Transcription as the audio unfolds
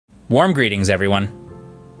Warm greetings, everyone.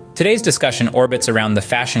 Today's discussion orbits around the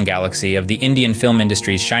fashion galaxy of the Indian film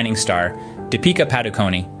industry's shining star, Deepika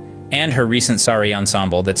Padukone, and her recent Saree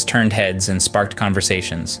ensemble that's turned heads and sparked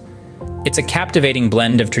conversations. It's a captivating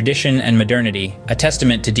blend of tradition and modernity, a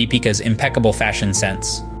testament to Deepika's impeccable fashion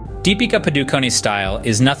sense. Deepika Padukone's style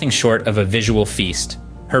is nothing short of a visual feast.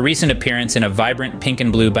 Her recent appearance in a vibrant pink and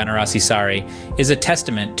blue Banarasi sari is a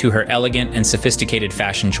testament to her elegant and sophisticated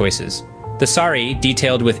fashion choices. The sari,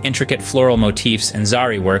 detailed with intricate floral motifs and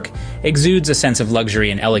zari work, exudes a sense of luxury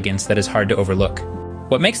and elegance that is hard to overlook.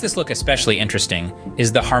 What makes this look especially interesting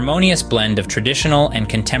is the harmonious blend of traditional and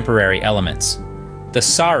contemporary elements. The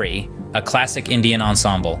sari, a classic Indian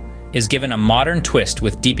ensemble, is given a modern twist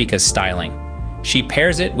with Deepika's styling. She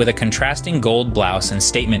pairs it with a contrasting gold blouse and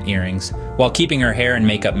statement earrings, while keeping her hair and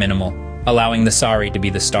makeup minimal, allowing the sari to be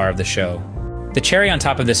the star of the show. The cherry on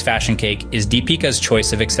top of this fashion cake is Deepika's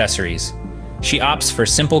choice of accessories. She opts for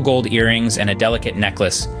simple gold earrings and a delicate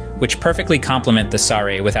necklace, which perfectly complement the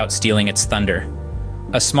sari without stealing its thunder.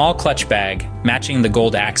 A small clutch bag, matching the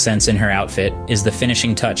gold accents in her outfit, is the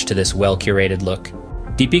finishing touch to this well-curated look.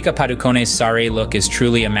 Deepika Padukone's sari look is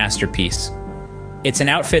truly a masterpiece. It's an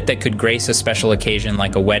outfit that could grace a special occasion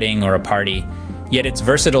like a wedding or a party, yet it's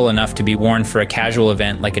versatile enough to be worn for a casual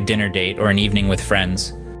event like a dinner date or an evening with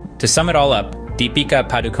friends. To sum it all up, Deepika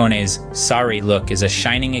Padukone's sari look is a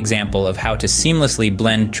shining example of how to seamlessly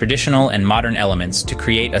blend traditional and modern elements to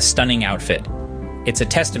create a stunning outfit. It's a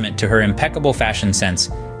testament to her impeccable fashion sense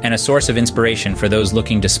and a source of inspiration for those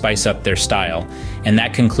looking to spice up their style. And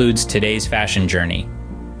that concludes today's fashion journey.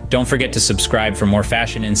 Don't forget to subscribe for more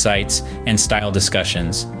fashion insights and style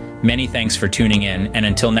discussions. Many thanks for tuning in, and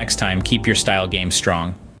until next time, keep your style game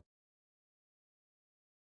strong.